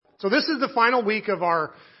So this is the final week of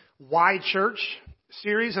our Why Church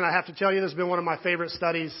series, and I have to tell you, this has been one of my favorite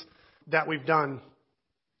studies that we've done.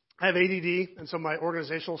 I have ADD, and so my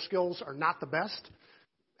organizational skills are not the best.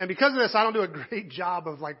 And because of this, I don't do a great job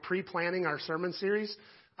of pre-planning our sermon series.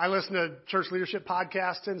 I listen to church leadership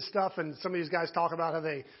podcasts and stuff, and some of these guys talk about how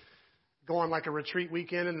they go on a retreat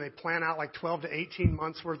weekend and they plan out 12 to 18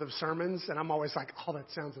 months worth of sermons, and I'm always like, oh,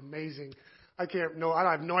 that sounds amazing. I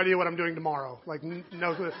have no idea what I'm doing tomorrow.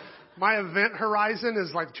 No, my event horizon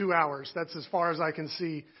is 2 hours. That's as far as I can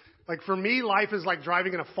see. For me, life is like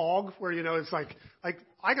driving in a fog where, it's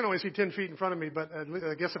I can only see 10 feet in front of me, but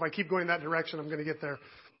I guess if I keep going that direction, I'm going to get there.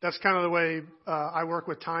 That's kind of the way I work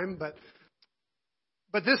with time.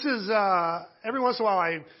 But this is, every once in a while,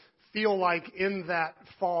 I feel like in that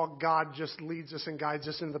fog, God just leads us and guides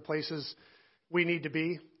us into the places we need to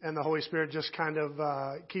be, and the Holy Spirit just kind of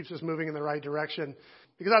keeps us moving in the right direction.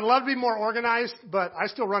 Because I'd love to be more organized, but I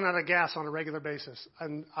still run out of gas on a regular basis,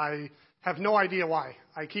 and I have no idea why.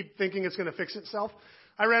 I keep thinking it's going to fix itself.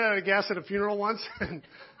 I ran out of gas at a funeral once,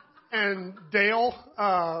 and Dale,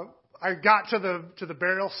 I got to the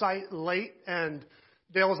burial site late, and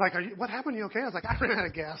Dale was like, "What happened? Are you okay?" I was like, "I ran out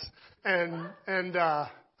of gas," and I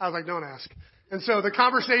was like, "Don't ask." And so the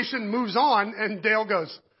conversation moves on, and Dale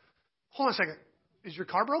goes, "Hold on a second. Is your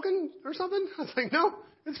car broken or something?" I was like, "No,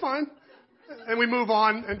 it's fine." And we move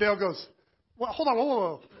on, and Dale goes, "Well, hold on,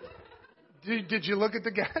 whoa. Did you look at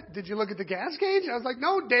the gas gauge?" I was like,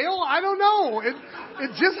 "No, Dale, I don't know.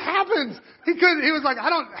 It just happens." He was like,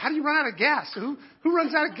 "How do you run out of gas? Who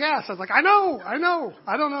runs out of gas?" I was like, I don't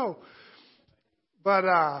know. But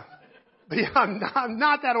yeah, I'm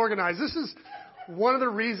not that organized. This is one of the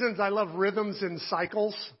reasons I love rhythms and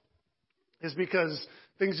cycles, is because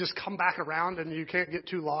things just come back around and you can't get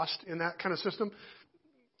too lost in that kind of system.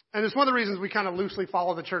 And it's one of the reasons we kind of loosely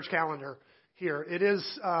follow the church calendar here. It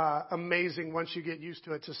is amazing once you get used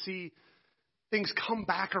to it to see things come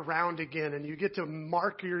back around again, and you get to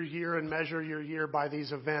mark your year and measure your year by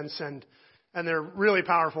these events, and they're really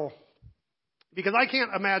powerful. Because I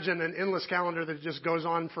can't imagine an endless calendar that just goes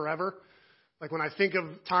on forever. When I think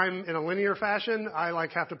of time in a linear fashion, I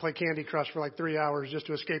have to play Candy Crush for 3 hours just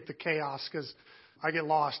to escape the chaos because I get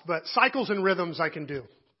lost. But cycles and rhythms I can do.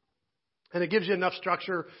 And it gives you enough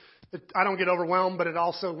structure that I don't get overwhelmed, but it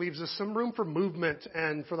also leaves us some room for movement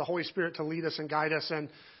and for the Holy Spirit to lead us and guide us. And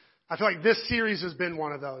I feel like this series has been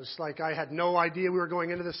one of those. I had no idea we were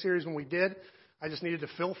going into this series when we did. I just needed to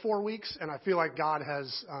fill 4 weeks, and I feel like God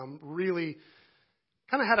has really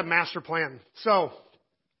kind of had a master plan. So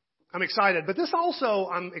I'm excited. But this also,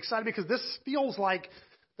 I'm excited because this feels like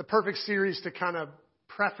the perfect series to kind of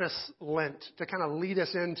preface Lent, to kind of lead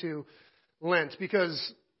us into Lent,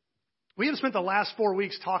 because we have spent the last 4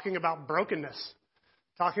 weeks talking about brokenness,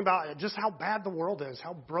 talking about just how bad the world is,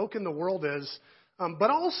 how broken the world is, but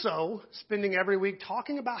also spending every week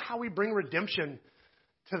talking about how we bring redemption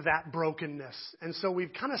to that brokenness. And so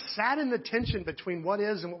we've kind of sat in the tension between what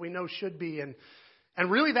is and what we know should be.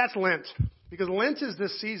 And really that's Lent, because Lent is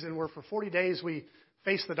this season where for 40 days we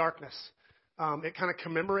face the darkness. It kind of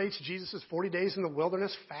commemorates Jesus' 40 days in the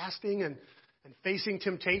wilderness, fasting and facing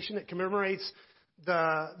temptation. It commemorates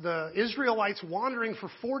the Israelites wandering for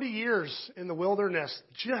 40 years in the wilderness,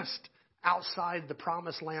 just outside the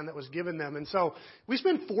promised land that was given them. And so we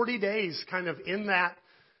spend 40 days kind of in that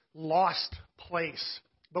lost place.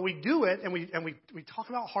 But we do it, and we talk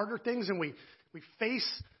about harder things, and we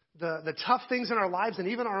face the tough things in our lives and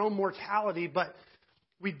even our own mortality, but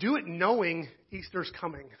we do it knowing Easter's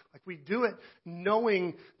coming. We do it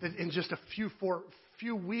knowing that in just a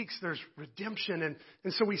few weeks there's redemption.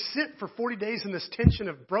 And so we sit for 40 days in this tension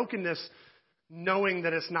of brokenness, knowing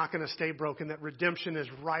that it's not going to stay broken, that redemption is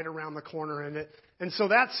right around the corner. And so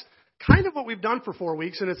that's kind of what we've done for 4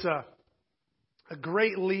 weeks, and it's a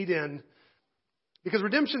great lead-in, because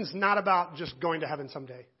redemption's not about just going to heaven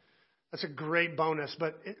someday. That's a great bonus,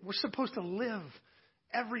 but we're supposed to live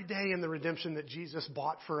every day in the redemption that Jesus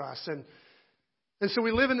bought for us. And so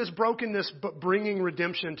we live in this brokenness, but bringing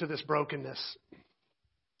redemption to this brokenness.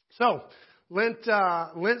 So Lent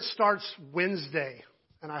starts Wednesday,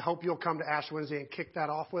 and I hope you'll come to Ash Wednesday and kick that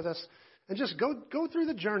off with us. And just go through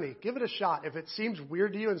the journey. Give it a shot. If it seems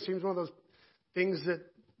weird to you and seems one of those things that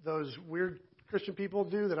those weird Christian people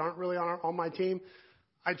do that aren't really on my team,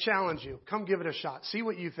 I challenge you. Come give it a shot. See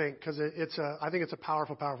what you think, because I think it's a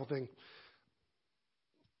powerful, powerful thing.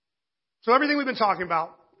 So everything we've been talking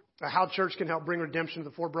about, how church can help bring redemption to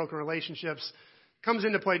the 4 broken relationships, comes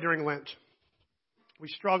into play during Lent. We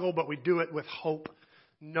struggle, but we do it with hope,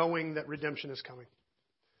 knowing that redemption is coming.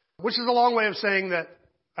 Which is a long way of saying that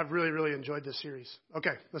I've really, really enjoyed this series.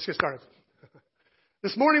 Okay, let's get started.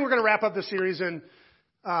 This morning we're going to wrap up the series, and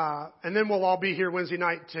then we'll all be here Wednesday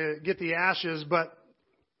night to get the ashes. But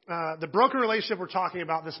the broken relationship we're talking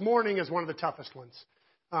about this morning is one of the toughest ones.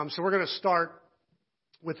 So we're going to start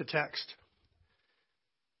with the text.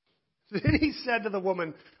 Then he said to the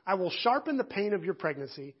woman, "I will sharpen the pain of your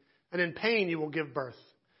pregnancy, and in pain you will give birth.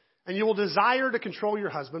 And you will desire to control your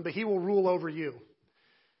husband, but he will rule over you."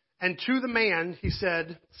 And to the man he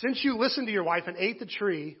said, "Since you listened to your wife and ate the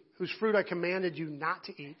tree whose fruit I commanded you not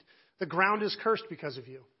to eat, the ground is cursed because of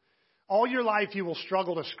you. All your life you will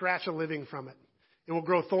struggle to scratch a living from it. It will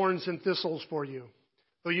grow thorns and thistles for you,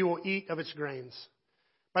 though you will eat of its grains.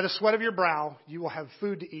 By the sweat of your brow you will have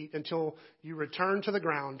food to eat until you return to the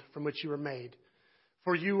ground from which you were made.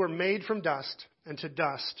 For you were made from dust, and to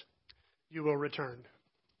dust you will return."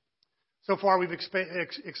 So far we've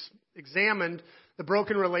examined the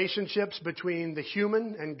broken relationships between the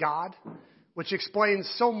human and God, which explains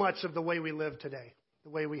so much of the way we live today, the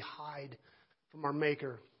way we hide from our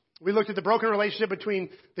Maker. We looked at the broken relationship between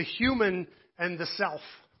the human and the self,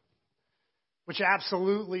 which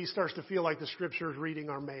absolutely starts to feel like the Scripture is reading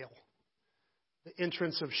our mail, the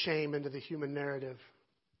entrance of shame into the human narrative.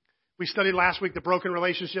 We studied last week the broken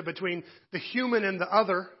relationship between the human and the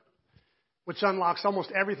other, which unlocks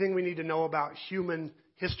almost everything we need to know about human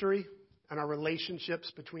history and our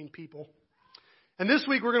relationships between people. And this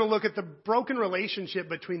week we're going to look at the broken relationship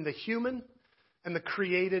between the human and the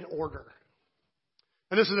created order.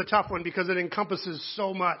 And this is a tough one because it encompasses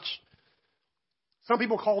so much. Some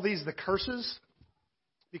people call these the curses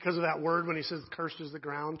because of that word when he says cursed is the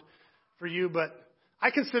ground for you. But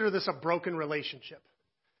I consider this a broken relationship.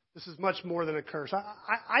 This is much more than a curse.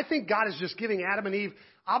 I think God is just giving Adam and Eve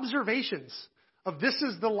observations of this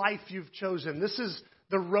is the life you've chosen. This is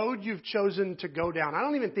the road you've chosen to go down. I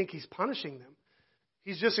don't even think he's punishing them.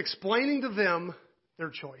 He's just explaining to them their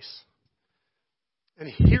choice. And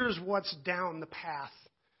here's what's down the path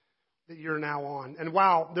that you're now on. And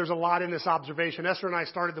wow, there's a lot in this observation. Esther and I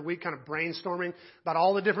started the week kind of brainstorming about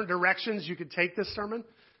all the different directions you could take this sermon,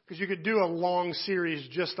 because you could do a long series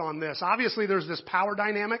just on this. Obviously, there's this power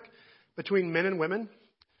dynamic between men and women.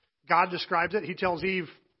 God describes it. He tells Eve,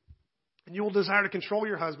 "And you will desire to control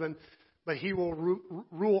your husband, but he will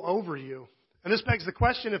rule over you." And this begs the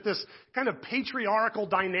question, if this kind of patriarchal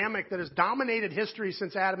dynamic that has dominated history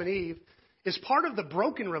since Adam and Eve is part of the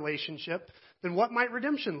broken relationship, then what might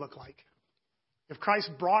redemption look like? If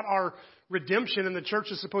Christ brought our redemption and the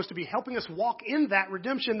church is supposed to be helping us walk in that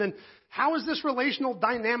redemption, then how is this relational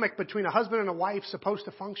dynamic between a husband and a wife supposed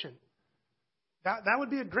to function? That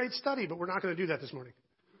would be a great study, but we're not going to do that this morning.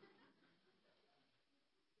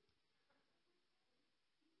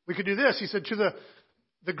 We could do this. He said,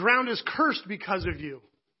 the ground is cursed because of you.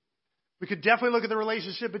 We could definitely look at the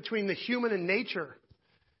relationship between the human and nature.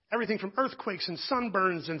 Everything from earthquakes and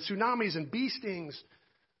sunburns and tsunamis and bee stings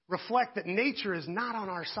reflect that nature is not on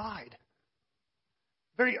our side.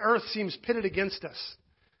 The very earth seems pitted against us.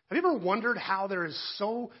 Have you ever wondered how there is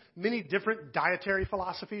so many different dietary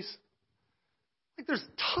philosophies? Like there's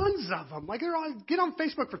tons of them. Like get on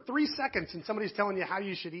Facebook for 3 seconds and somebody's telling you how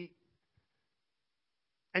you should eat.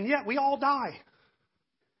 And yet we all die.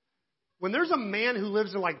 When there's a man who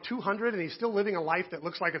lives to like 200 and he's still living a life that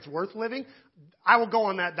looks like it's worth living, I will go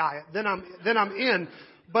on that diet. Then I'm in.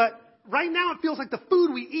 But right now it feels like the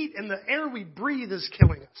food we eat and the air we breathe is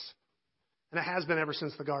killing us. And it has been ever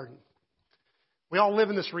since the garden. We all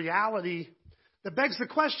live in this reality that begs the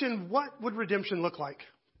question, what would redemption look like?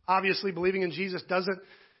 Obviously, believing in Jesus doesn't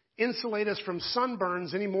insulate us from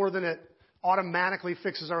sunburns any more than it automatically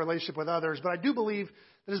fixes our relationship with others. But I do believe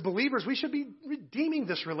that as believers, we should be redeeming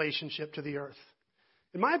this relationship to the earth.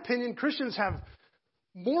 In my opinion, Christians have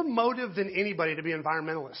more motive than anybody to be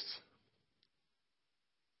environmentalists.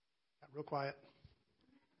 Got real quiet.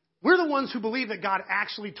 We're the ones who believe that God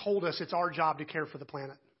actually told us it's our job to care for the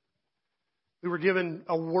planet. We were given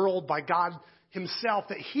a world by God himself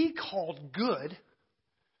that he called good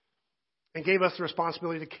and gave us the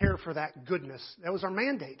responsibility to care for that goodness. That was our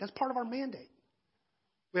mandate. That's part of our mandate.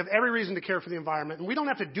 We have every reason to care for the environment, and we don't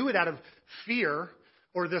have to do it out of fear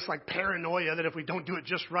or this like paranoia that if we don't do it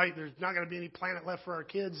just right, there's not going to be any planet left for our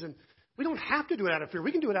kids. And we don't have to do it out of fear.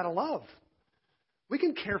 We can do it out of love. We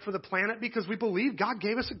can care for the planet because we believe God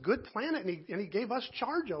gave us a good planet and he gave us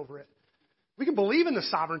charge over it. We can believe in the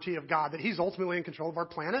sovereignty of God, that he's ultimately in control of our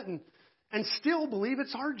planet, and still believe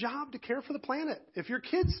it's our job to care for the planet. If your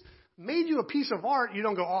kids made you a piece of art, you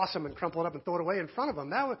don't go awesome and crumple it up and throw it away in front of them.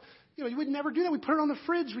 That would, you would never do that. We put it on the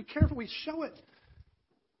fridge. We care for it. We show it.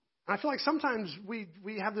 And I feel like sometimes we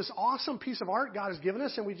have this awesome piece of art God has given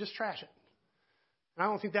us and we just trash it. And I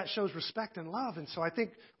don't think that shows respect and love. And so I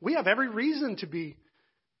think we have every reason to be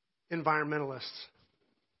environmentalists.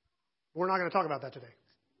 We're not going to talk about that today.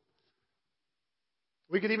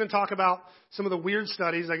 We could even talk about some of the weird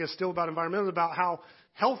studies, I guess still about environmentalists, about how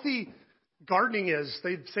healthy gardening is.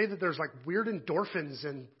 They say that there's like weird endorphins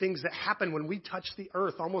and things that happen when we touch the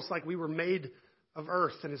earth, almost like we were made of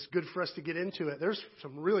earth, and it's good for us to get into it. There's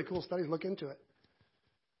some really cool studies. Look into it.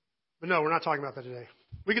 But no, we're not talking about that today.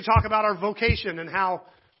 We could talk about our vocation and how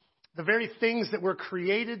the very things that we're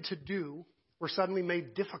created to do were suddenly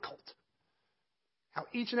made difficult. How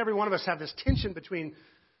each and every one of us have this tension between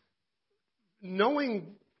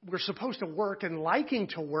knowing we're supposed to work and liking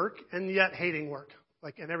to work and yet hating work.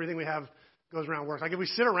 And everything we have goes around work. Like if we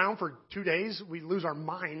sit around for 2 days, we lose our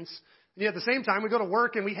minds. And yet at the same time, we go to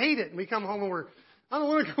work and we hate it. And we come home and I don't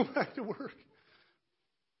want to go back to work.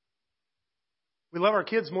 We love our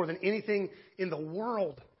kids more than anything in the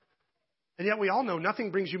world. And yet we all know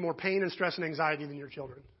nothing brings you more pain and stress and anxiety than your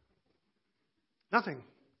children. Nothing.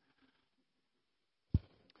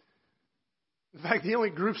 In fact, the only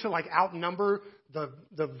groups that outnumber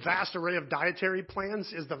the vast array of dietary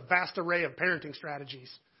plans is the vast array of parenting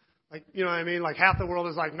strategies. You know what I mean? Half the world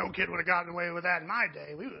is no kid would have gotten away with that in my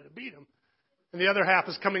day. We would have beat them. And the other half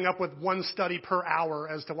is coming up with one study per hour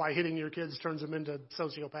as to why hitting your kids turns them into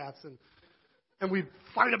sociopaths. And we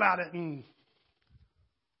fight about it. And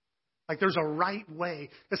there's a right way.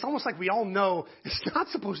 It's almost like we all know it's not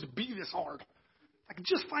supposed to be this hard. If I could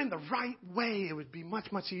just find the right way, it would be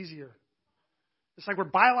much, much easier. It's like we're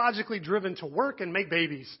biologically driven to work and make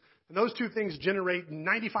babies. And those two things generate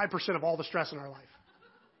 95% of all the stress in our life.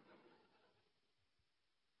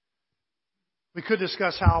 We could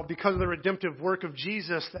discuss how, because of the redemptive work of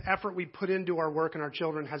Jesus, the effort we put into our work and our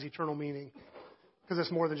children has eternal meaning. Because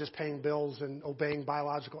it's more than just paying bills and obeying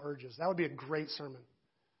biological urges. That would be a great sermon.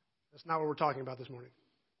 That's not what we're talking about this morning.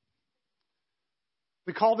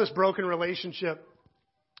 We call this broken relationship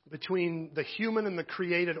between the human and the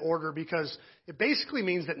created order because it basically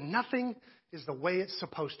means that nothing is the way it's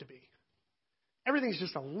supposed to be. Everything's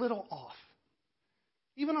just a little off.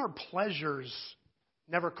 Even our pleasures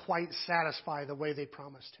never quite satisfy the way they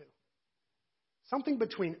promise to. Something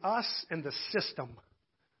between us and the system,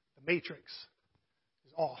 the matrix,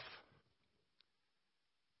 is off.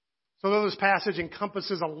 So though this passage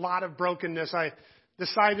encompasses a lot of brokenness, I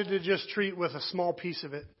decided to just treat with a small piece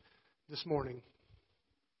of it this morning.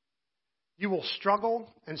 You will struggle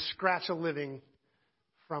and scratch a living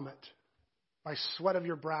from it. By sweat of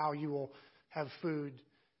your brow, you will have food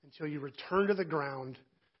until you return to the ground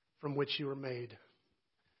from which you were made.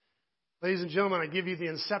 Ladies and gentlemen, I give you the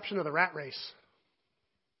inception of the rat race.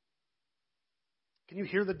 Can you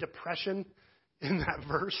hear the depression in that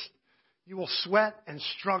verse? You will sweat and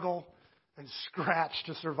struggle and scratch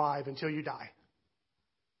to survive until you die.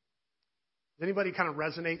 Does anybody kind of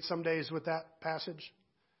resonate some days with that passage?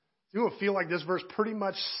 Do you feel like this verse pretty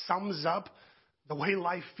much sums up the way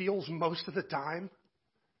life feels most of the time?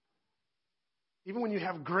 Even when you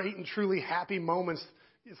have great and truly happy moments,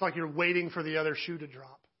 it's like you're waiting for the other shoe to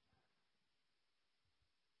drop.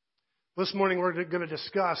 This morning we're going to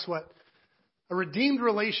discuss what a redeemed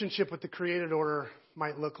relationship with the created order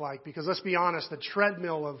might look like. Because let's be honest, the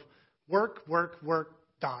treadmill of work, work, work,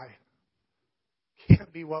 die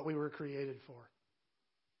can't be what we were created for.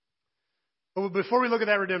 But before we look at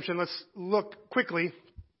that redemption, let's look quickly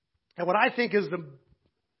at what I think is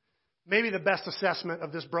maybe the best assessment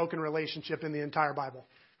of this broken relationship in the entire Bible.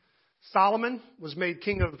 Solomon was made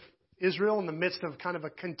king of Israel in the midst of kind of a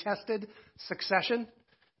contested succession.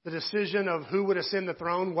 The decision of who would ascend the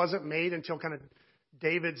throne wasn't made until kind of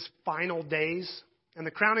David's final days. And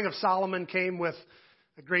the crowning of Solomon came with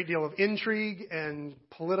a great deal of intrigue and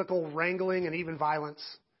political wrangling and even violence.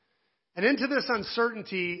 And into this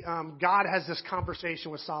uncertainty, God has this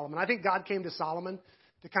conversation with Solomon. I think God came to Solomon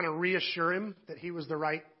to kind of reassure him that he was the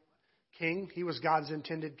right king. He was God's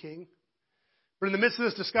intended king. But in the midst of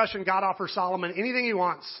this discussion, God offers Solomon anything he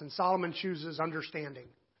wants, and Solomon chooses understanding.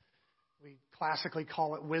 We classically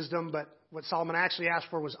call it wisdom, but what Solomon actually asked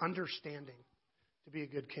for was understanding to be a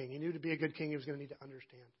good king. He knew to be a good king, he was going to need to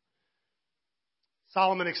understand.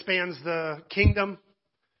 Solomon expands the kingdom,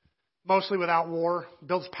 mostly without war,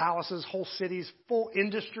 builds palaces, whole cities, full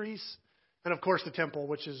industries, and of course the temple,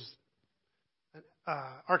 which is an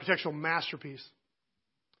architectural masterpiece.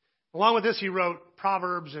 Along with this, he wrote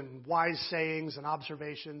proverbs and wise sayings and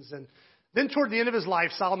observations. And then toward the end of his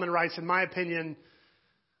life, Solomon writes, in my opinion,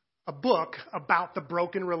 a book about the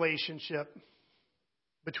broken relationship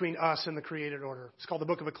between us and the created order. It's called the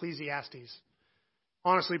Book of Ecclesiastes.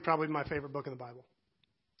 Honestly, probably my favorite book in the Bible.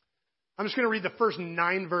 I'm just going to read the first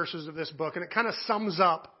 9 verses of this book, and it kind of sums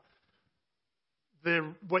up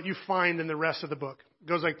what you find in the rest of the book. It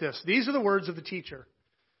goes like this. These are the words of the teacher,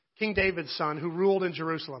 King David's son, who ruled in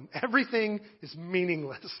Jerusalem. Everything is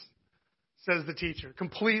meaningless, says the teacher.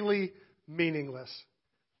 Completely meaningless.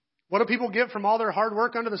 What do people get from all their hard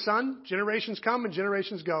work under the sun? Generations come and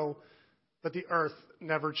generations go, but the earth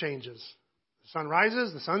never changes. The sun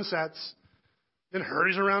rises, the sun sets, then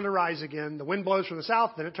hurries around to rise again. The wind blows from the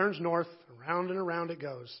south, then it turns north. Around and around it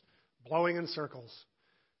goes, blowing in circles.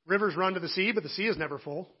 Rivers run to the sea, but the sea is never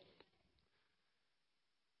full.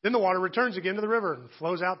 Then the water returns again to the river and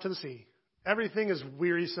flows out to the sea. Everything is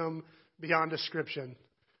wearisome beyond description.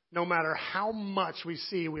 No matter how much we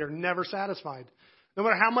see, we are never satisfied. No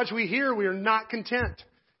matter how much we hear, we are not content.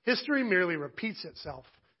 History merely repeats itself.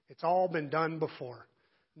 It's all been done before.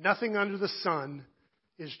 Nothing under the sun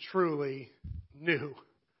is truly new.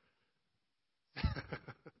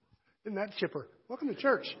 Isn't that chipper? Welcome to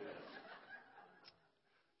church.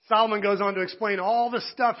 Solomon goes on to explain all the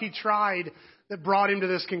stuff he tried that brought him to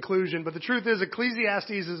this conclusion. But the truth is, Ecclesiastes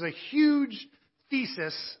is a huge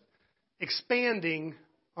thesis expanding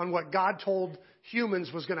on what God told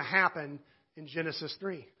humans was going to happen in Genesis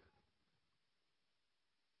 3.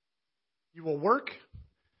 You will work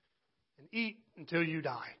and eat until you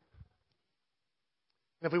die.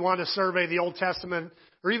 And if we want to survey the Old Testament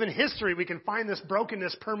or even history, we can find this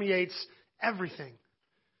brokenness permeates everything.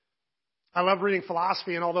 I love reading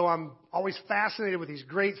philosophy, and although I'm always fascinated with these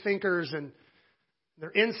great thinkers and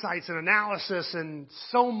their insights and analysis, and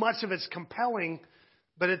so much of it's compelling,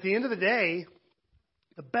 but at the end of the day,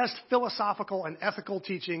 the best philosophical and ethical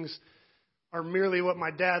teachings are merely what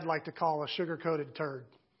my dad liked to call a sugar-coated turd.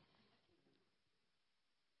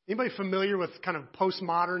 Anybody familiar with kind of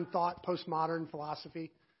postmodern thought, postmodern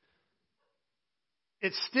philosophy?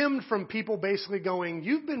 It stemmed from people basically going,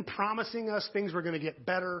 you've been promising us things were going to get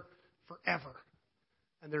better forever.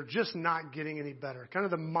 And they're just not getting any better. Kind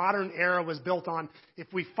of the modern era was built on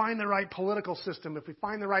if we find the right political system, if we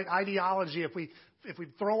find the right ideology, if we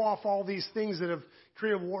throw off all these things that have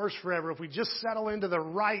created wars forever, if we just settle into the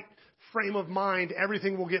right frame of mind,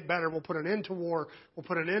 everything will get better. We'll put an end to war. We'll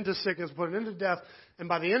put an end to sickness. We'll put an end to death. And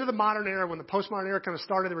by the end of the modern era, when the postmodern era kind of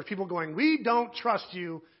started, there were people going, we don't trust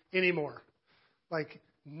you anymore. Like,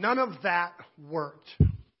 none of that worked.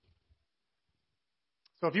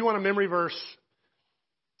 So if you want a memory verse,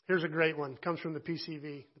 here's a great one. It comes from the PCV,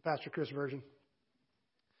 the Pastor Chris version.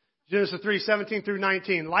 Genesis 3:17 through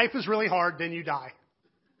 19. Life is really hard, then you die.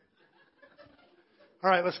 All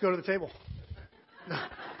right, let's go to the table. No,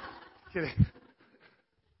 kidding.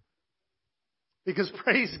 Because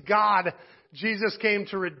praise God, Jesus came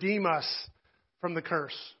to redeem us from the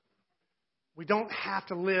curse. We don't have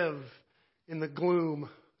to live in the gloom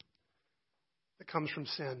that comes from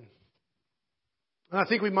sin. And I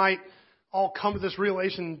think we might all come to this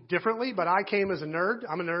realization differently, but I came as a nerd.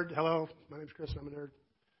 I'm a nerd. Hello, my name's Chris and I'm a nerd.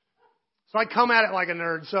 So I come at it like a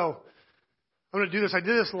nerd. So I'm going to do this. I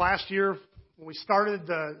did this last year when we started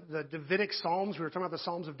the Davidic Psalms. We were talking about the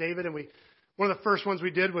Psalms of David, and one of the first ones we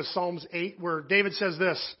did was Psalms 8, where David says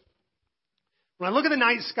this: when I look at the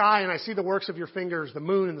night sky and I see the works of your fingers, the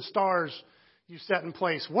moon and the stars you set in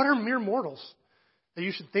place, what are mere mortals that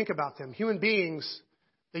you should think about them? Human beings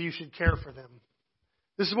that you should care for them.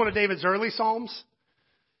 This is one of David's early Psalms,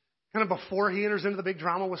 kind of before he enters into the big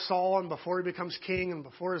drama with Saul and before he becomes king and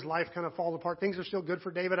before his life kind of falls apart. Things are still good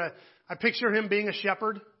for David. I picture him being a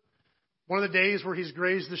shepherd. One of the days where he's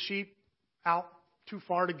grazed the sheep out too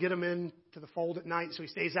far to get them into the fold at night, so he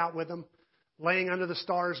stays out with them, laying under the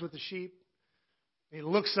stars with the sheep. And he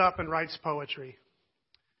looks up and writes poetry.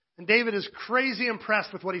 And David is crazy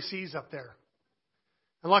impressed with what he sees up there.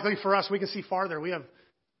 And luckily for us, we can see farther. We have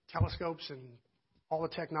telescopes and all the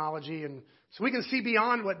technology, and so we can see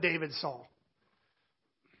beyond what David saw.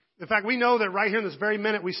 In fact, we know that right here in this very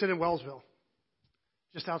minute we sit in Wellsville,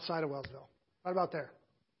 just outside of Wellsville, right about there.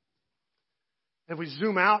 And if we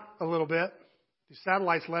zoom out a little bit, these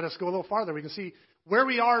satellites let us go a little farther. We can see where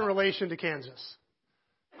we are in relation to Kansas.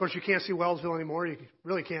 Of course, you can't see Wellsville anymore. You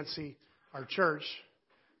really can't see our church,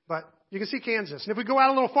 but you can see Kansas. And if we go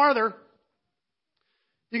out a little farther,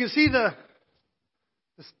 you can see the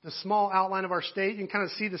small outline of our state. You can kind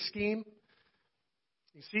of see the scheme.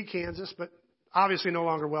 You see Kansas, but obviously no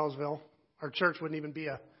longer Wellsville. Our church wouldn't even be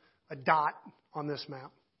a dot on this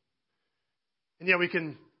map. And yet we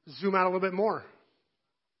can zoom out a little bit more.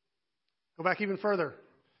 Go back even further.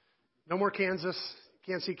 No more Kansas.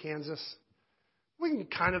 Can't see Kansas. We can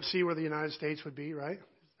kind of see where the United States would be, right?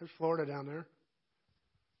 There's Florida down there.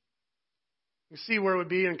 You see where it would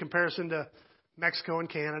be in comparison to Mexico and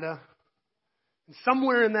Canada. And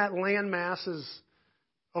somewhere in that landmass is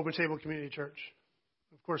Open Table Community Church.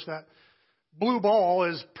 Of course, that blue ball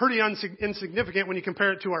is pretty insignificant when you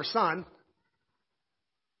compare it to our sun.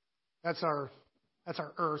 That's our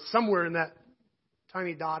Earth. Somewhere in that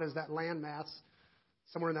tiny dot is that landmass.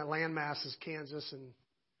 Somewhere in that landmass is Kansas and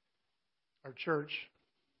our church.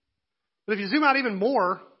 But if you zoom out even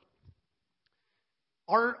more,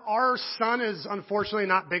 our sun is unfortunately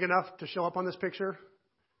not big enough to show up on this picture.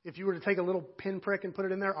 If you were to take a little pinprick and put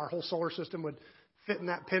it in there, our whole solar system would fit in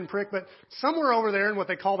that pinprick. But somewhere over there in what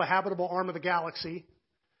they call the habitable arm of the galaxy,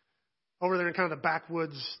 over there in kind of the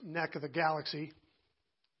backwoods neck of the galaxy,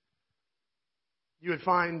 you would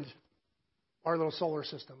find our little solar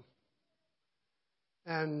system.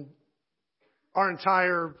 And our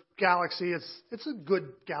entire galaxy, it's a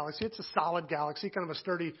good galaxy. It's a solid galaxy, kind of a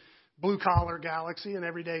sturdy blue-collar galaxy, an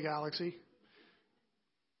everyday galaxy.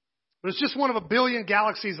 But it's just one of a billion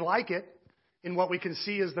galaxies like it in what we can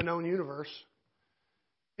see as the known universe.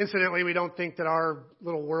 Incidentally, we don't think that our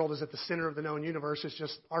little world is at the center of the known universe. It's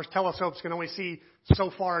just our telescopes can only see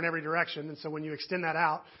so far in every direction. And so when you extend that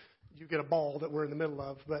out, you get a ball that we're in the middle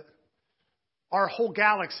of. But our whole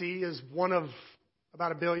galaxy is one of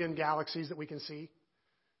about a billion galaxies that we can see.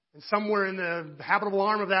 And somewhere in the habitable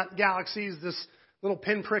arm of that galaxy is this little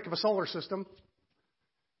pinprick of a solar system.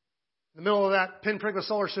 In the middle of that pinprick of a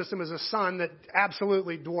solar system is a sun that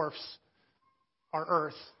absolutely dwarfs our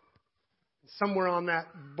Earth. And somewhere on that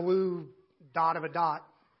blue dot of a dot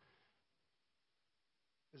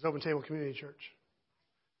is Open Table Community Church.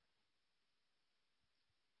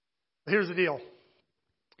 But here's the deal.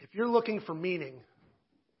 If you're looking for meaning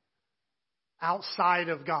outside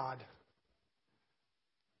of God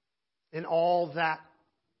in all that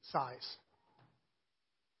size,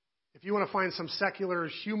 if you want to find some secular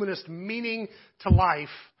humanist meaning to life,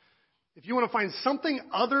 if you want to find something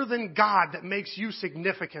other than God that makes you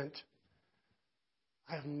significant,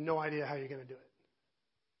 I have no idea how you're going to do it.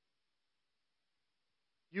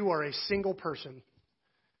 You are a single person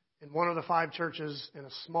in one of the 5 churches in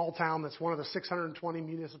a small town that's one of the 620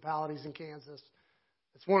 municipalities in Kansas.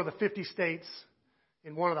 It's one of the 50 states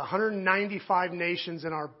in one of the 195 nations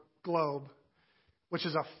in our globe, which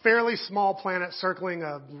is a fairly small planet circling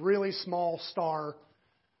a really small star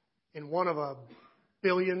in one of a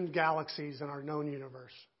billion galaxies in our known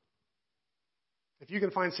universe. If you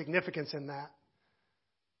can find significance in that,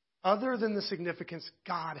 other than the significance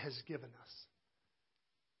God has given us,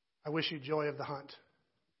 I wish you joy of the hunt.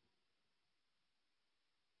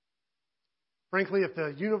 Frankly, if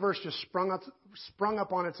the universe just sprung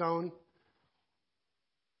up on its own,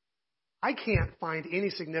 I can't find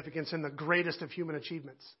any significance in the greatest of human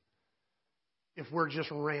achievements if we're just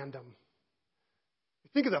random.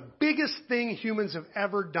 Think of the biggest thing humans have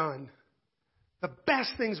ever done, the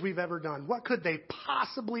best things we've ever done. What could they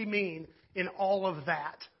possibly mean in all of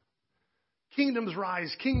that? Kingdoms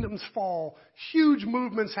rise, kingdoms fall, huge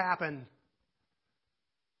movements happen.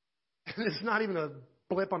 And it's not even a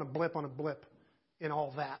blip on a blip on a blip in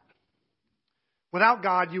all that. Without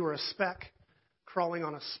God, you are a speck crawling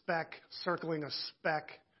on a speck, circling a speck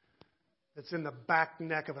that's in the back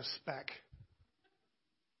neck of a speck.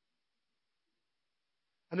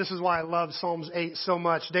 And this is why I love Psalms 8 so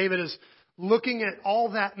much. David is looking at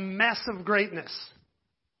all that mess of greatness.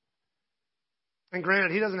 And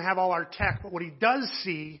granted, he doesn't have all our tech, but what he does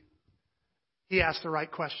see, he asks the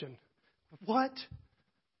right question. What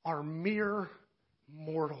are mere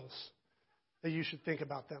mortals that you should think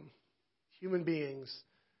about them? Human beings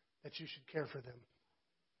that you should care for them.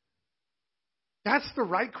 That's the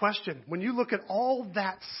right question. When you look at all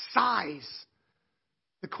that size,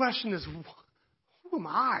 the question is, who am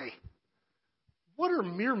I? What are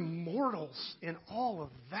mere mortals in all of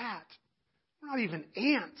that? We're not even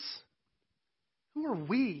ants. Who are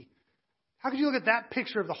we? How could you look at that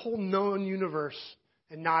picture of the whole known universe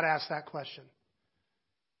and not ask that question?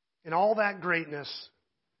 In all that greatness,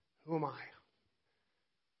 who am I?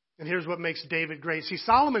 And here's what makes David great. See,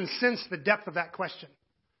 Solomon sensed the depth of that question.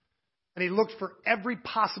 And he looked for every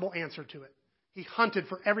possible answer to it. He hunted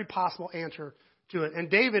for every possible answer to it.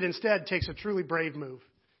 And David instead takes a truly brave move.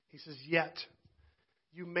 He says, yet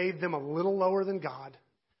you made them a little lower than God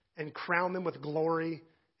and crowned them with glory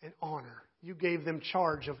and honor. You gave them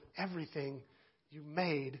charge of everything you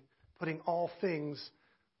made, putting all things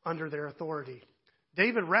under their authority.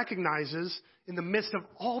 David recognizes in the midst of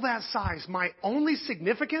all that size, my only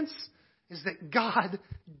significance is that God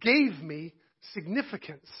gave me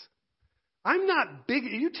significance. I'm not big.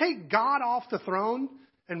 You take God off the throne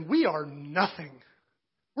and we are nothing.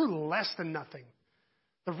 We're less than nothing.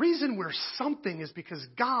 The reason we're something is because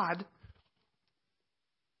God,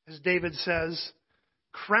 as David says,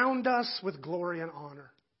 crowned us with glory and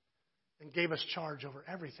honor and gave us charge over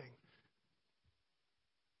everything.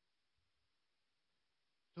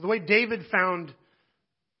 So the way David found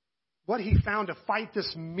what he found to fight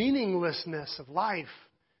this meaninglessness of life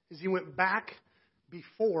is he went back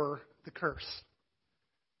before the curse.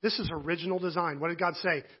 This is original design. What did God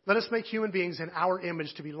say? Let us make human beings in our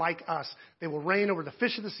image to be like us. They will reign over the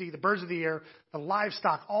fish of the sea, the birds of the air, the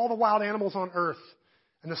livestock, all the wild animals on earth,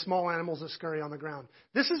 and the small animals that scurry on the ground.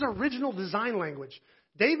 This is original design language.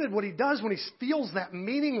 David, what he does when he feels that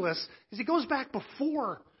meaningless is he goes back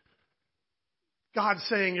before God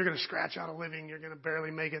saying you're going to scratch out a living, you're going to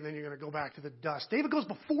barely make it, and then you're going to go back to the dust. David goes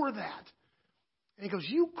before that. And he goes,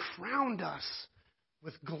 you crowned us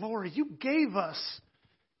with glory. You gave us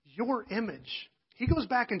your image. He goes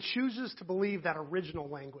back and chooses to believe that original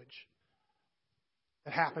language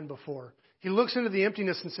that happened before. He looks into the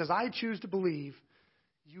emptiness and says, I choose to believe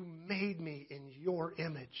you made me in your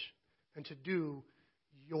image and to do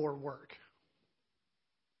your work.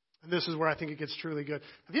 And this is where I think it gets truly good.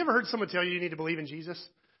 Have you ever heard someone tell you need to believe in Jesus?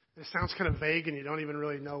 It sounds kind of vague and you don't even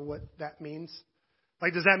really know what that means.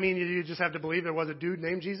 Like, does that mean you just have to believe there was a dude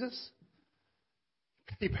named Jesus?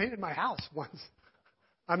 He painted my house once.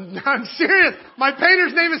 I'm serious. My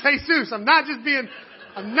painter's name is Jesus. I'm not just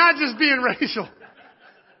being racial.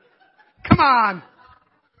 Come on.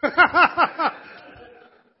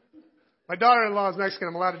 My daughter-in-law is Mexican.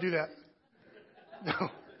 I'm allowed to do that. No,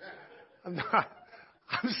 I'm not.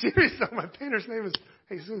 I'm serious though. My painter's name is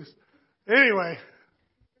Jesus. Anyway.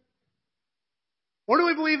 Or do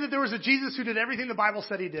we believe that there was a Jesus who did everything the Bible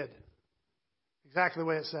said he did? Exactly the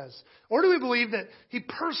way it says. Or do we believe that he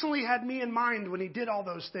personally had me in mind when he did all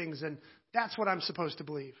those things and that's what I'm supposed to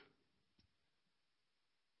believe?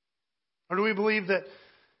 Or do we believe that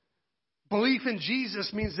belief in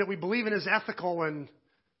Jesus means that we believe in his ethical and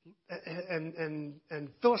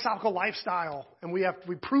philosophical lifestyle and we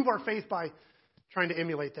prove our faith by trying to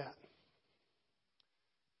emulate that?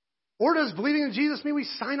 Or does believing in Jesus mean we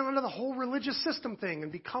sign on to the whole religious system thing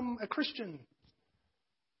and become a Christian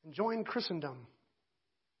and join Christendom?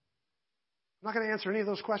 I'm not going to answer any of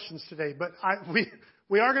those questions today, but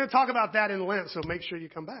we are going to talk about that in Lent, so make sure you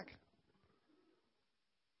come back.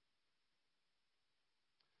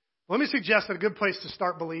 Let me suggest that a good place to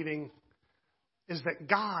start believing is that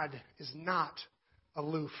God is not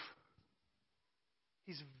aloof.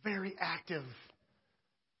 He's very active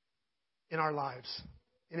in our lives,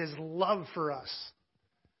 in his love for us.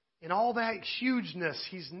 In all that hugeness,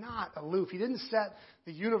 he's not aloof. He didn't set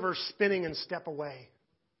the universe spinning and step away.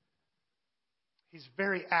 He's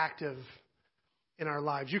very active in our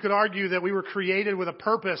lives. You could argue that we were created with a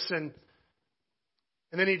purpose and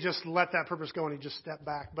then he just let that purpose go and he just stepped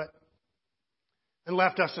back and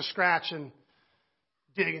left us to scratch and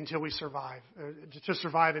dig until we survive. To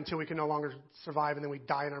survive until we can no longer survive and then we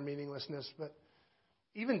die in our meaninglessness. But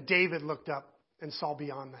even David looked up and saw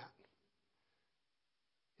beyond that.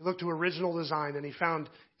 He looked to original design and he found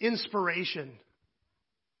inspiration.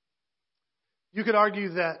 You could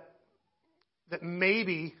argue that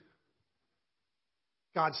maybe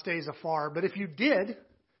God stays afar, but if you did,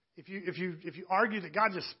 if you argue that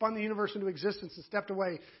God just spun the universe into existence and stepped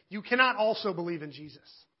away, you cannot also believe in Jesus.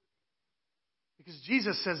 Because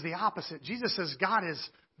Jesus says the opposite. Jesus says God is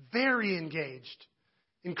very engaged,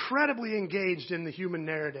 incredibly engaged in the human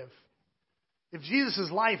narrative. If Jesus'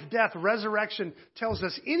 life, death, resurrection tells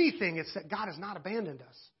us anything, it's that God has not abandoned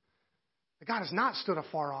us. That God has not stood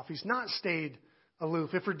afar off. He's not stayed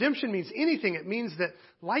aloof. If redemption means anything, it means that,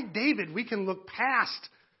 like David, we can look past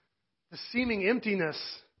the seeming emptiness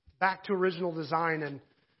back to original design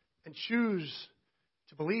and choose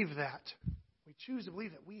to believe that. We choose to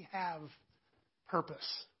believe that we have purpose.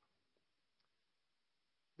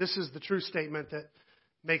 This is the true statement that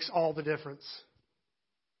makes all the difference.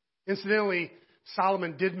 Incidentally,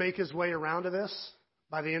 Solomon did make his way around to this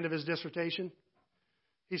by the end of his dissertation.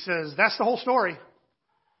 He says, that's the whole story.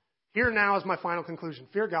 Here now is my final conclusion.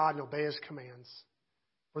 Fear God and obey his commands,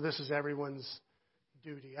 for this is everyone's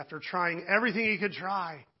duty. After trying everything he could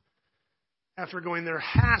try, after going, there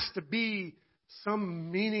has to be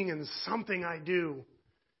some meaning in something I do,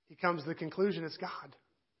 he comes to the conclusion, it's God.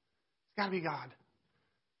 It's got to be God.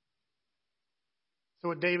 So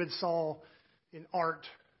what David saw in art,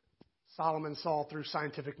 Solomon saw through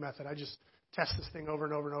scientific method. I just test this thing over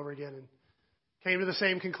and over and over again and came to the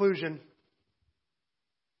same conclusion.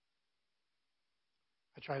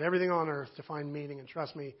 I tried everything on earth to find meaning, and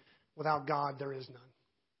trust me, without God, there is none.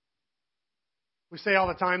 We say all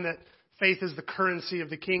the time that faith is the currency of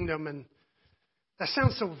the kingdom, and that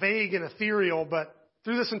sounds so vague and ethereal, but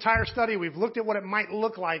through this entire study, we've looked at what it might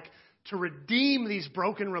look like to redeem these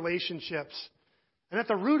broken relationships. And at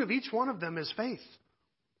the root of each one of them is faith.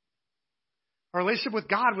 Our relationship with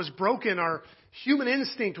God was broken. Our human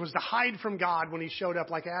instinct was to hide from God when he showed up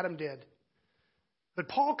like Adam did. But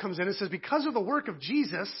Paul comes in and says, because of the work of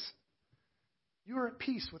Jesus, you are at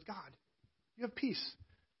peace with God. You have peace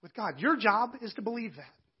with God. Your job is to believe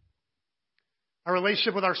that. Our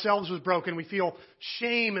relationship with ourselves was broken. We feel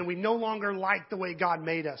shame and we no longer like the way God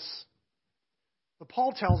made us. But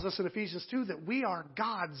Paul tells us in Ephesians 2 that we are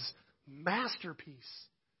God's masterpiece.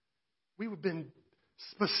 We've been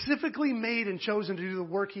specifically made and chosen to do the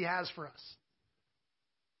work he has for us.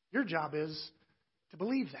 Your job is to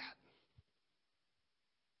believe that.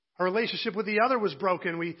 Our relationship with the other was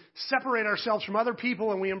broken. We separate ourselves from other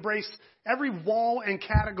people and we embrace every wall and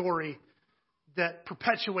category that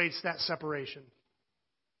perpetuates that separation.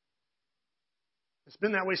 It's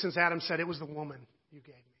been that way since Adam said, it was the woman you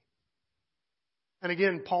gave me. And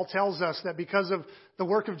again, Paul tells us that because of the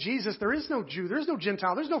work of Jesus, there is no Jew, there is no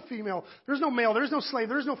Gentile, there's no female, there's no male, there is no slave,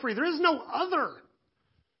 there is no free, there is no other.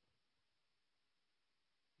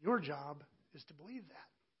 Your job is to believe that.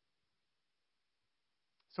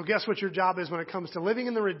 So guess what your job is when it comes to living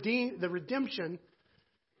in the redemption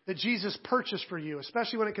that Jesus purchased for you,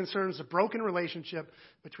 especially when it concerns the broken relationship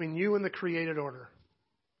between you and the created order.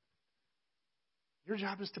 Your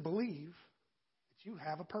job is to believe that you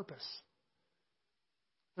have a purpose.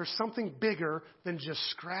 There's something bigger than just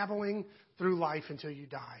scrabbling through life until you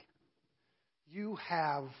die. You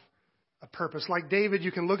have a purpose. Like David,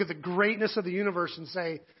 you can look at the greatness of the universe and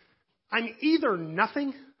say, I'm either nothing,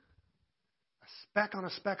 a speck on a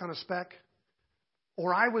speck on a speck,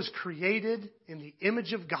 or I was created in the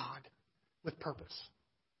image of God with purpose.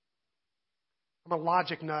 I'm a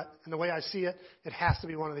logic nut, and the way I see it, it has to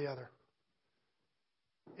be one or the other.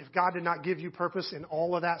 If God did not give you purpose in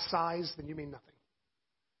all of that size, then you mean nothing.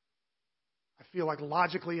 I feel like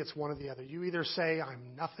logically it's one or the other. You either say,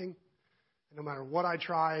 I'm nothing, and no matter what I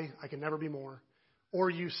try, I can never be more. Or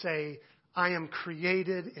you say, I am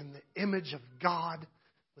created in the image of God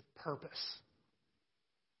with purpose.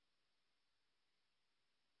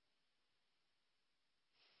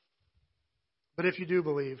 But if you do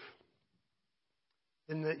believe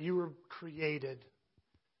in that you were created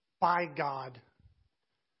by God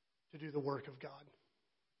to do the work of God.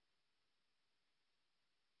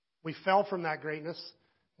 We fell from that greatness.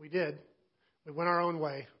 We did. We went our own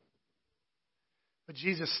way. But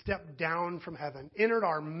Jesus stepped down from heaven, entered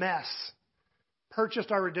our mess,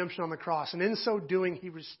 purchased our redemption on the cross, and in so doing, he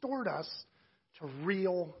restored us to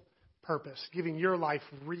real purpose, giving your life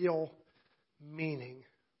real meaning.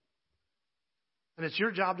 And it's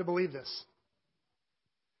your job to believe this.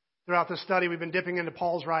 Throughout this study, we've been dipping into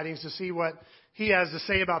Paul's writings to see what he has to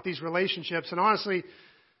say about these relationships. And honestly,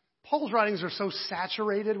 Paul's writings are so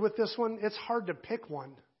saturated with this one, it's hard to pick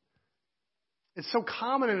one. It's so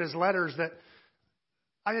common in his letters that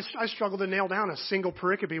I struggle to nail down a single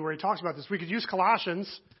pericope where he talks about this. We could use Colossians,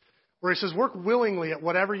 where he says, work willingly at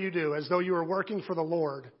whatever you do, as though you were working for the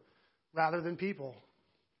Lord rather than people.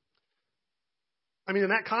 I mean, in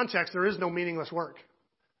that context, there is no meaningless work.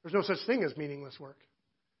 There's no such thing as meaningless work.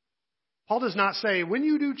 Paul does not say, when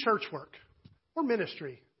you do church work or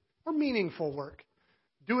ministry or meaningful work,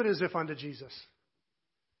 do it as if unto Jesus.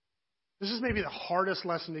 This is maybe the hardest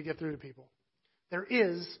lesson to get through to people. There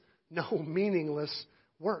is no meaningless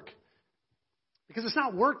work. Because it's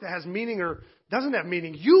not work that has meaning or doesn't have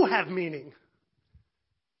meaning. You have meaning.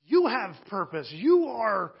 You have purpose. You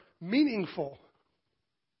are meaningful.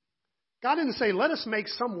 God didn't say, let us make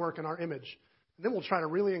some work in our image, and then we'll try to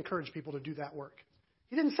really encourage people to do that work.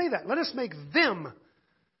 He didn't say that. Let us make them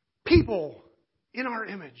people in our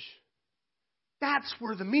image. That's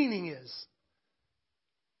where the meaning is.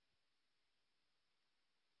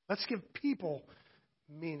 Let's give people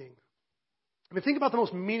meaning. I mean, think about the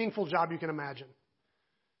most meaningful job you can imagine.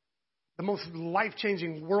 The most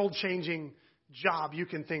life-changing, world-changing job you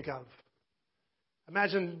can think of.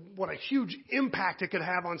 Imagine what a huge impact it could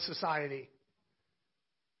have on society.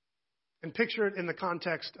 And picture it in the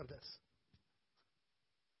context of this.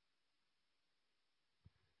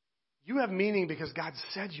 You have meaning because God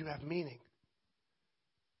said you have meaning.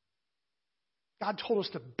 God told us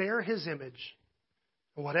to bear his image.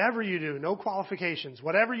 And whatever you do, no qualifications,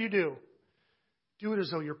 whatever you do it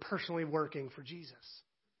as though you're personally working for Jesus.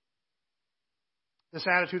 This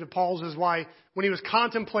attitude of Paul's is why when he was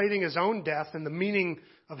contemplating his own death and the meaning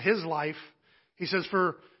of his life, he says,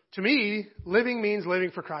 to me, living means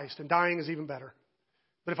living for Christ, and dying is even better.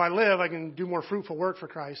 But if I live, I can do more fruitful work for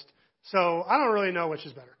Christ. So I don't really know which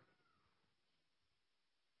is better.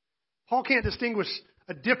 Paul can't distinguish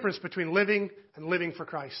a difference between living and living for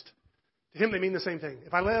Christ. To him, they mean the same thing.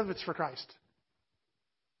 If I live, it's for Christ.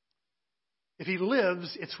 If he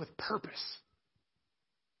lives, it's with purpose.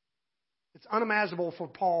 It's unimaginable for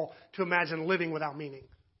Paul to imagine living without meaning,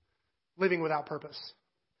 living without purpose.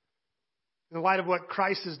 In the light of what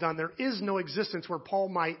Christ has done, there is no existence where Paul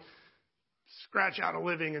might scratch out a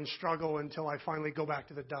living and struggle until I finally go back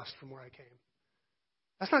to the dust from where I came.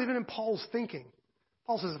 That's not even in Paul's thinking.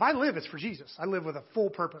 Paul says, if I live, it's for Jesus. I live with a full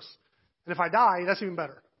purpose. And if I die, that's even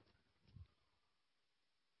better.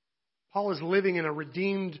 Paul is living in a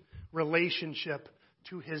redeemed relationship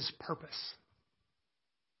to his purpose.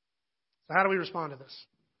 So how do we respond to this?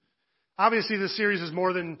 Obviously, this series is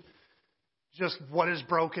more than just what is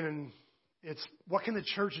broken, and it's what can the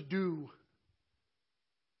church do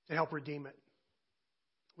to help redeem it.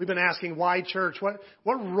 We've been asking, why church?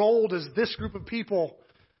 What role does this group of people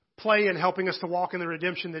play in helping us to walk in the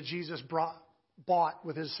redemption that Jesus bought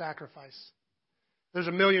with his sacrifice? There's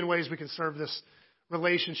a million ways we can serve this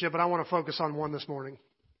relationship, but I want to focus on one this morning.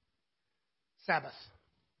 Sabbath.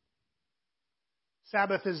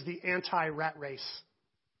 Sabbath is the anti-rat race.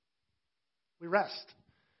 We rest.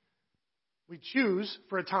 We choose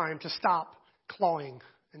for a time to stop clawing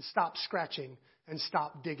and stop scratching and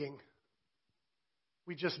stop digging.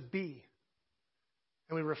 We just be.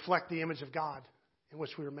 And we reflect the image of God in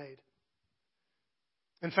which we were made.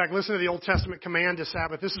 In fact, listen to the Old Testament command to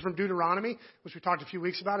Sabbath. This is from Deuteronomy, which we talked a few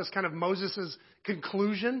weeks about. It's kind of Moses'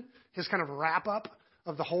 conclusion, his kind of wrap-up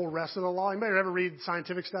of the whole rest of the law. Anybody ever read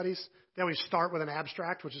scientific studies? They always start with an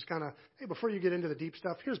abstract, which is kind of, hey, before you get into the deep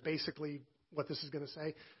stuff, here's basically what this is going to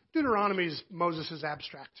say. Deuteronomy is Moses'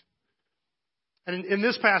 abstract. And in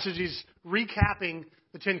this passage, he's recapping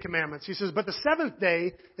the Ten Commandments. He says, but the seventh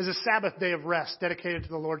day is a Sabbath day of rest dedicated to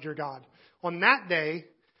the Lord your God. On that day,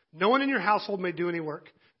 no one in your household may do any work.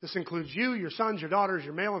 This includes you, your sons, your daughters,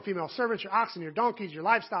 your male and female servants, your oxen, your donkeys, your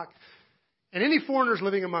livestock, and any foreigners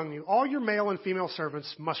living among you. All your male and female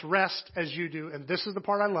servants must rest as you do. And this is the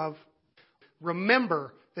part I love.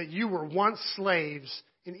 Remember that you were once slaves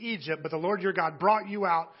in Egypt, but the Lord your God brought you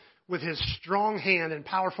out with his strong hand and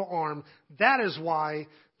powerful arm. That is why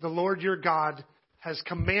the Lord your God has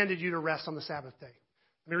commanded you to rest on the Sabbath day.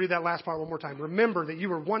 Let me read that last part one more time. Remember that you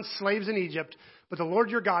were once slaves in Egypt, but the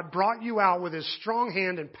Lord your God brought you out with his strong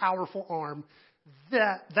hand and powerful arm.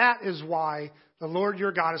 That is why the Lord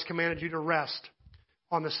your God has commanded you to rest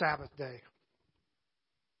on the Sabbath day.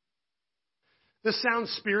 This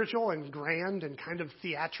sounds spiritual and grand and kind of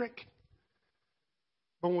theatric.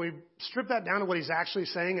 But when we strip that down to what he's actually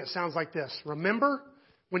saying, it sounds like this. Remember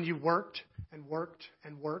when you worked and worked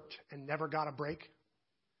and worked and never got a break?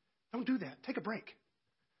 Don't do that. Take a break.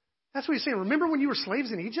 That's what he's saying. Remember when you were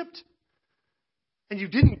slaves in Egypt and you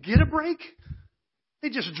didn't get a break? They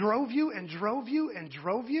just drove you and drove you and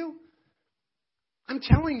drove you. I'm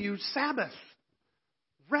telling you, Sabbath,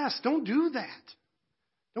 rest. Don't do that.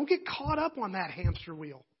 Don't get caught up on that hamster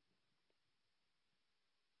wheel.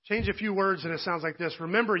 Change a few words and it sounds like this.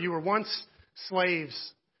 Remember, you were once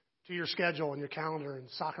slaves to your schedule and your calendar and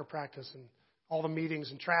soccer practice and all the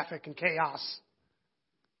meetings and traffic and chaos.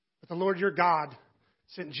 But the Lord your God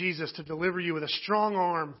sent Jesus to deliver you with a strong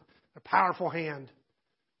arm, a powerful hand.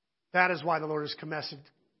 That is why the Lord has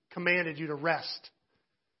commanded you to rest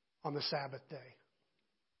on the Sabbath day.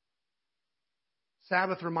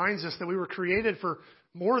 Sabbath reminds us that we were created for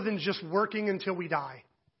more than just working until we die.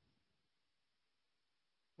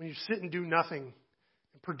 When you sit and do nothing,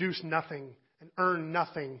 and produce nothing, and earn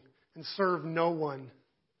nothing, and serve no one.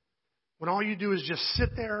 When all you do is just sit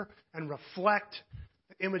there and reflect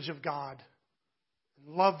the image of God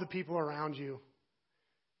and love the people around you,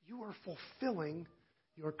 you are fulfilling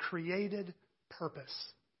your created purpose.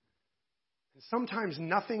 And sometimes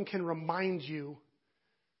nothing can remind you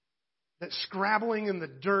that scrabbling in the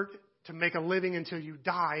dirt to make a living until you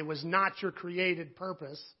die was not your created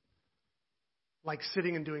purpose, like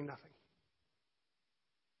sitting and doing nothing.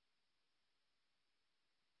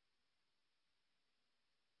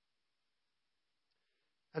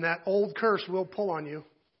 And that old curse will pull on you.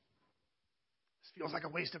 This feels like a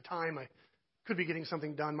waste of time. I could be getting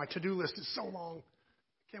something done. My to-do list is so long.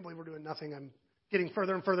 I can't believe we're doing nothing. I'm getting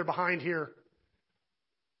further and further behind here.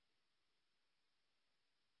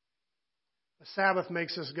 The Sabbath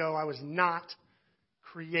makes us go, I was not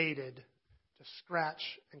created to scratch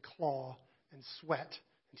and claw and sweat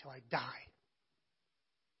until I die.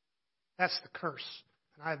 That's the curse,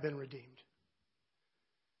 and I have been redeemed.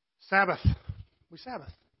 Sabbath. We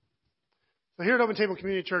Sabbath. So here at Open Table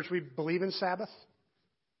Community Church, we believe in Sabbath.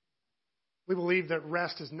 We believe that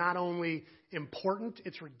rest is not only important,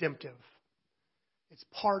 it's redemptive. It's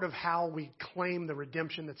part of how we claim the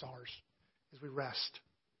redemption that's ours as we rest.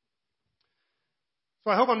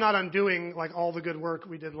 So I hope I'm not undoing like all the good work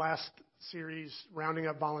we did last series, rounding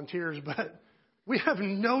up volunteers, but We have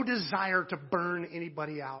no desire to burn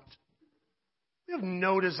anybody out. We have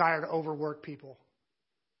no desire to overwork people.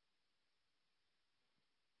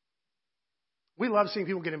 We love seeing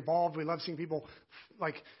people get involved. We love seeing people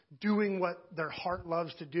doing what their heart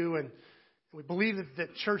loves to do. And we believe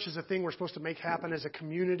that church is a thing we're supposed to make happen as a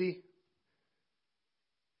community.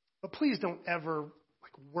 But please don't ever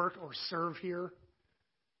work or serve here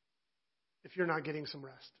if you're not getting some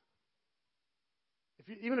rest.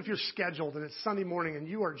 Even if you're scheduled and it's Sunday morning and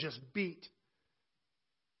you are just beat,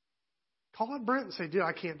 call up Brent and say, dude,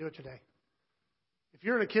 I can't do it today. If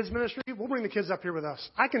you're in a kids ministry, we'll bring the kids up here with us.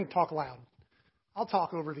 I can talk loud. I'll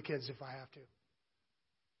talk over the kids if I have to.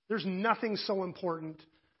 There's nothing so important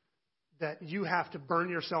that you have to burn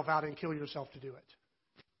yourself out and kill yourself to do it.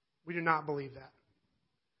 We do not believe that.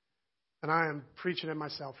 And I am preaching at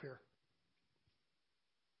myself here.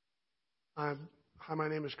 Hi, my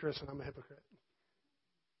name is Chris, and I'm a hypocrite.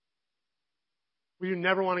 We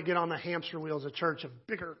never want to get on the hamster wheels of church of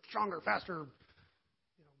bigger, stronger, faster,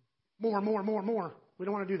 more. We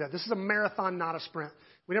don't want to do that. This is a marathon, not a sprint.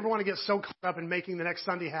 We never want to get so caught up in making the next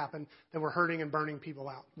Sunday happen that we're hurting and burning people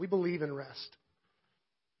out. We believe in rest.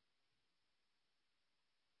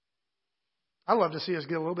 I'd love to see us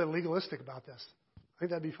get a little bit legalistic about this. I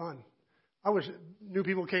think that'd be fun. I wish new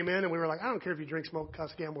people came in and we were like, I don't care if you drink, smoke,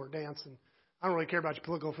 cuss, gamble, or dance, and I don't really care about your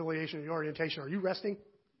political affiliation or your orientation. Are you resting?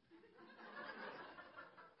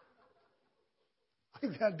 I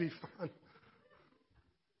think that'd be fun.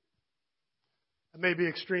 It may be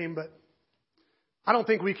extreme, but I don't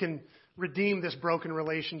think we can redeem this broken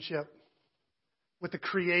relationship with the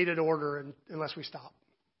created order unless we stop.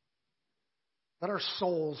 Let our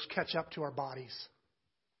souls catch up to our bodies.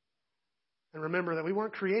 And remember that we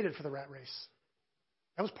weren't created for the rat race.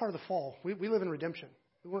 That was part of the fall. We live in redemption.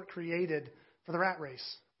 We weren't created for the rat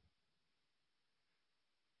race.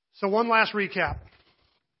 So one last recap.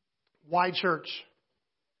 Why church?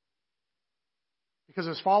 Because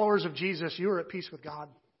as followers of Jesus, you are at peace with God.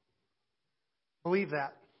 Believe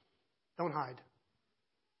that. Don't hide.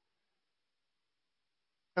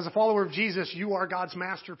 As a follower of Jesus, you are God's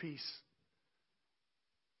masterpiece.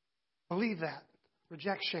 Believe that.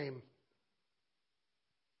 Reject shame.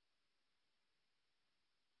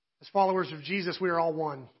 As followers of Jesus, we are all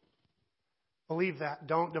one. Believe that.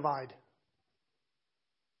 Don't divide.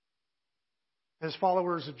 As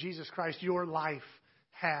followers of Jesus Christ, your life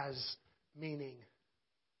has meaning.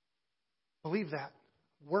 Believe that.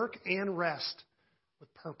 Work and rest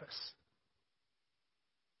with purpose.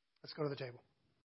 Let's go to the table.